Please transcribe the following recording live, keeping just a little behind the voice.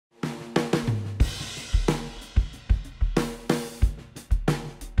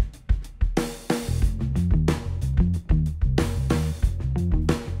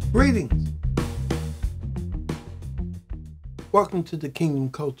Greetings. Welcome to the Kingdom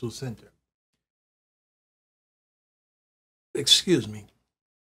Cultural Center. Excuse me.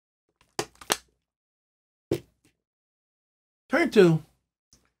 Turn to,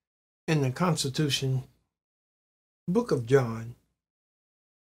 in the Constitution, Book of John,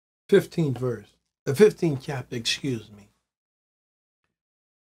 15th verse, the 15th chapter, excuse me.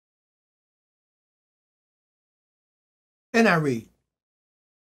 And I read,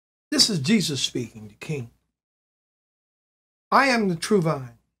 this is Jesus speaking, the King. I am the true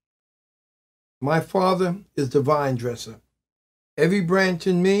vine. My Father is the vine dresser. Every branch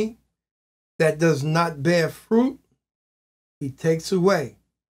in me that does not bear fruit, he takes away.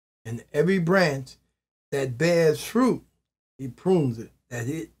 And every branch that bears fruit, he prunes it, that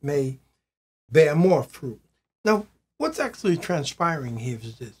it may bear more fruit. Now, what's actually transpiring here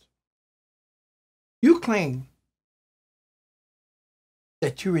is this. You claim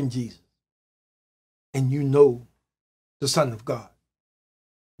that you're in Jesus and you know the Son of God.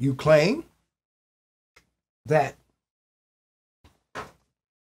 You claim that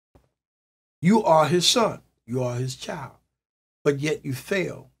you are his son, you are his child, but yet you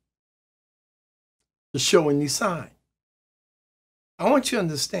fail to show any sign. I want you to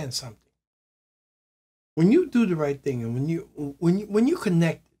understand something. When you do the right thing and when you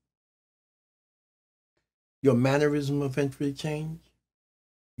connect, your mannerism eventually change,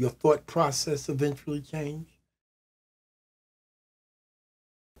 your thought process eventually change.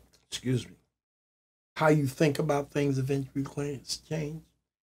 Excuse me. How you think about things eventually change.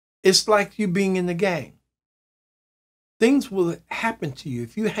 It's like you being in the gang. Things will happen to you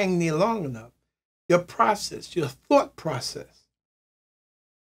if you hang there long enough. Your process, your thought process,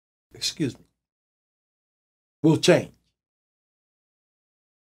 excuse me, will change.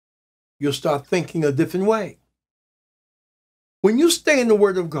 You'll start thinking a different way. When you stay in the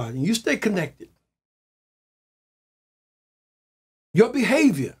Word of God and you stay connected, your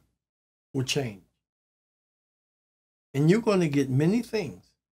behavior will change. And you're going to get many things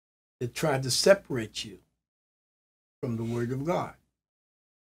that try to separate you from the Word of God.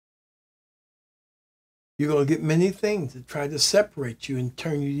 You're going to get many things that try to separate you and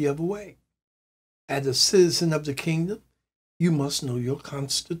turn you the other way. As a citizen of the kingdom, you must know your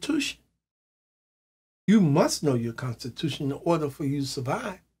Constitution. You must know your Constitution in order for you to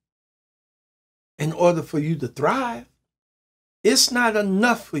survive, in order for you to thrive. It's not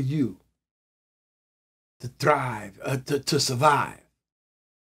enough for you to thrive, to survive.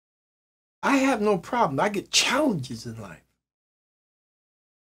 I have no problem. I get challenges in life.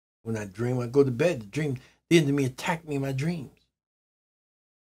 When I dream, I go to bed, the enemy attack me in my dreams.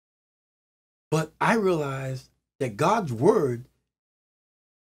 But I realize that God's word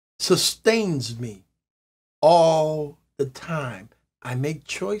sustains me all the time. I make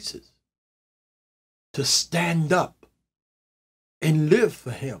choices to stand up and live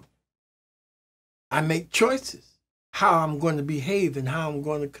for him. I make choices how I'm going to behave and how I'm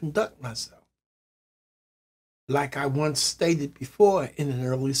going to conduct myself. Like I once stated before in an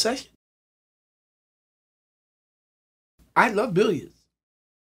early session, I love billiards,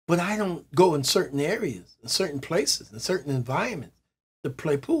 but I don't go in certain areas, in certain places, in certain environments to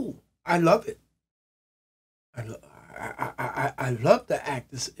play pool. I love it. I love the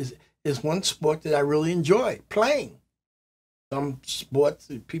act. It's one sport that I really enjoy playing. Some sports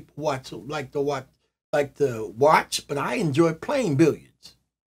that people like to watch, but I enjoy playing billiards.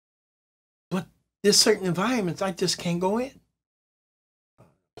 But there's certain environments I just can't go in.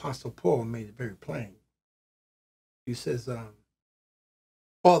 Apostle Paul made it very plain. He says,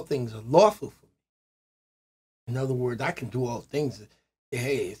 all things are lawful for me. In other words, I can do all things.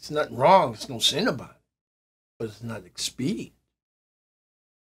 Hey, it's nothing wrong. There's no sin about it. But it's not expedient.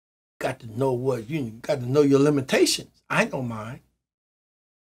 You got to know your limitations. I know mine.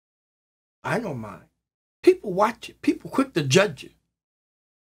 I know mine. People watch it. People quick to judge you.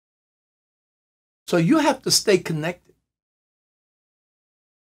 So you have to stay connected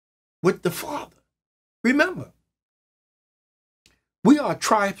with the Father. Remember, we are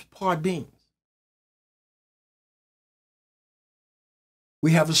tripart beings.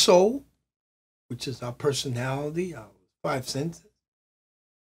 We have a soul, which is our personality, our five senses.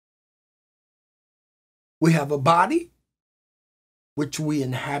 We have a body, which we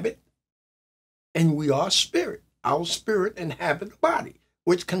inhabit, and we are spirit. Our spirit inhabits the body,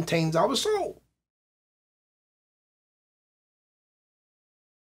 which contains our soul.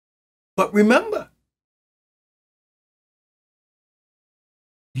 But remember,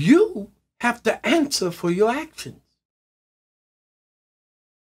 you have to answer for your actions.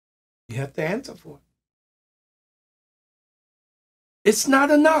 You have to answer for it. It's not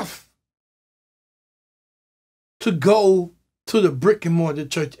enough to go to the brick and mortar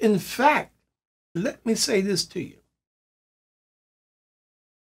church. In fact, let me say this to you.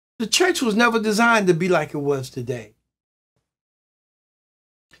 The church was never designed to be like it was today.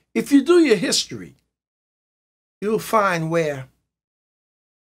 If you do your history, you'll find where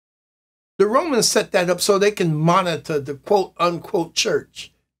the Romans set that up so they can monitor the quote unquote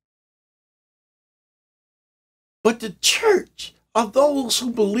church. But the church are those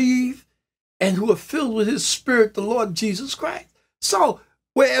who believe and who are filled with his spirit, the Lord Jesus Christ. So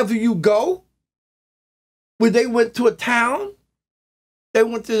wherever you go, when they went to a town, they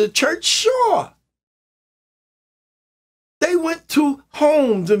went to the church, sure. They went to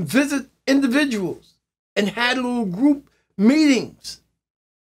homes and visit individuals and had little group meetings.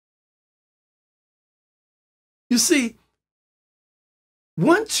 You see,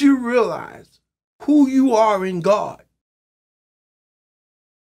 once you realize who you are in God,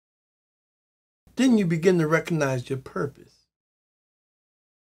 then you begin to recognize your purpose.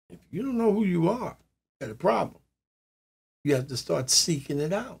 If you don't know who you are, you got a problem. You have to start seeking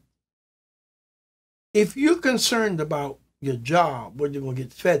it out. If you're concerned about your job, where you're going to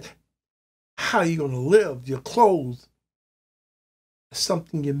get fed, how you're going to live, your clothes, there's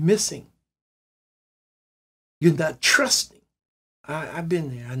something you're missing. You're not trusting. I've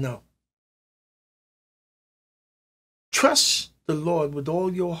been there, I know. Trust the Lord with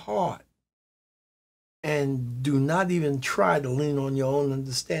all your heart and do not even try to lean on your own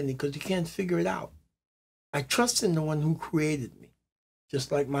understanding because you can't figure it out. I trust in the one who created me,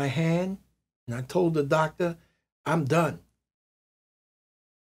 just like my hand. And I told the doctor, I'm done.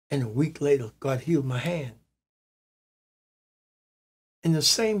 And a week later, God healed my hand. And the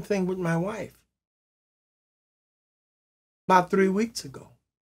same thing with my wife. About 3 weeks ago,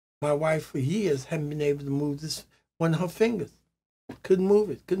 my wife for years hadn't been able to move this one of her fingers. Couldn't move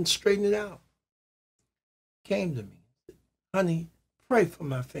it, couldn't straighten it out. Came to me, said, honey, pray for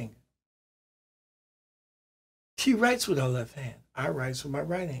my finger. She writes with her left hand. I write with my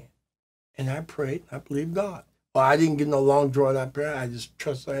right hand. And I prayed. I believed God. Well, I didn't get no long drawn out prayer. I just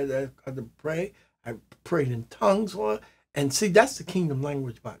trusted I had to pray. I prayed in tongues on it. And see, that's the kingdom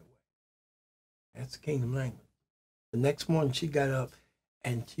language, by the way. That's the kingdom language. The next morning, she got up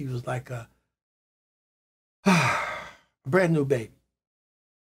and she was like a brand new baby.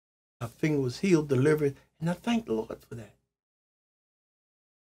 Her finger was healed, delivered, and I thank the Lord for that.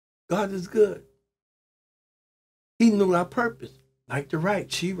 God is good. He knew our purpose. Like to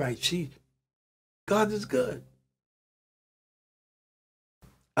write, she writes, God is good.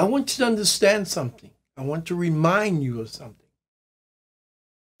 I want you to understand something. I want to remind you of something,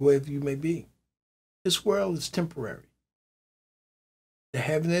 wherever you may be. This world is temporary. The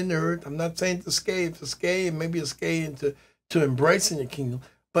heaven and the earth, I'm not saying to escape, maybe escape into embracing the kingdom,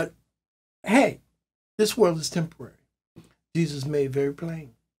 but hey, this world is temporary. Jesus made it very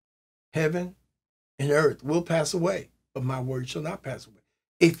plain. Heaven and earth will pass away, but my word shall not pass away.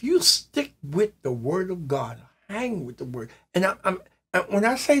 If you stick with the word of God, hang with the word. And when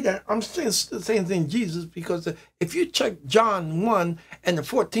I say that, I'm still saying in Jesus, because if you check John 1 and the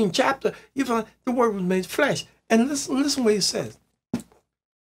 14th chapter, you find the word was made flesh. And listen what he says.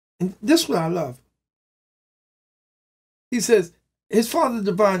 And this is what I love. He says, his Father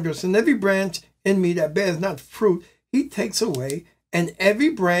divine us, and every branch in me that bears not fruit, he takes away. And every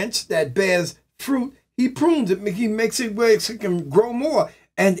branch that bears fruit, he prunes it. He makes it where it can grow more,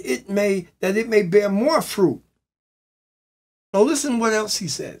 and it may bear more fruit. Now listen what else he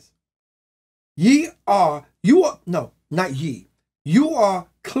says. You are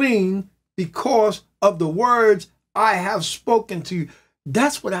clean because of the words I have spoken to you.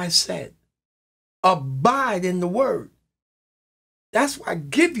 That's what I said. Abide in the word. That's why I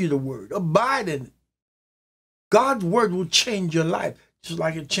give you the word. Abide in it. God's word will change your life, just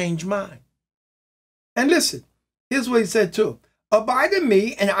like it changed mine. And listen, here's what he said too. Abide in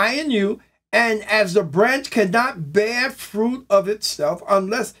me, and I in you, and as the branch cannot bear fruit of itself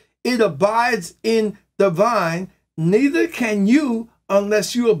unless it abides in the vine, neither can you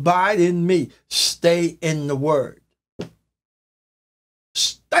unless you abide in me. Stay in the word.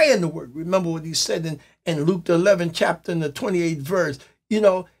 Stay in the word. Remember what he said in Luke the 11th chapter and the 28th verse. You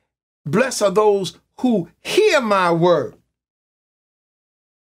know, blessed are those who hear my word.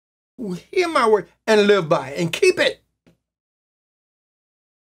 Who hear my word and live by it and keep it.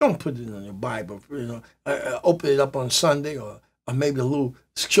 Don't put it in your Bible, open it up on Sunday or maybe a little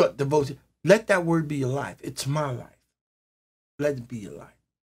short devotion. Let that word be your life. It's my life. Let it be your life.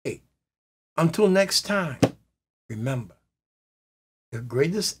 Hey, until next time, remember, your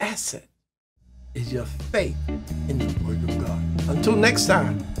greatest asset is your faith in the Word of God. Until next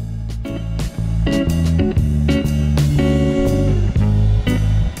time.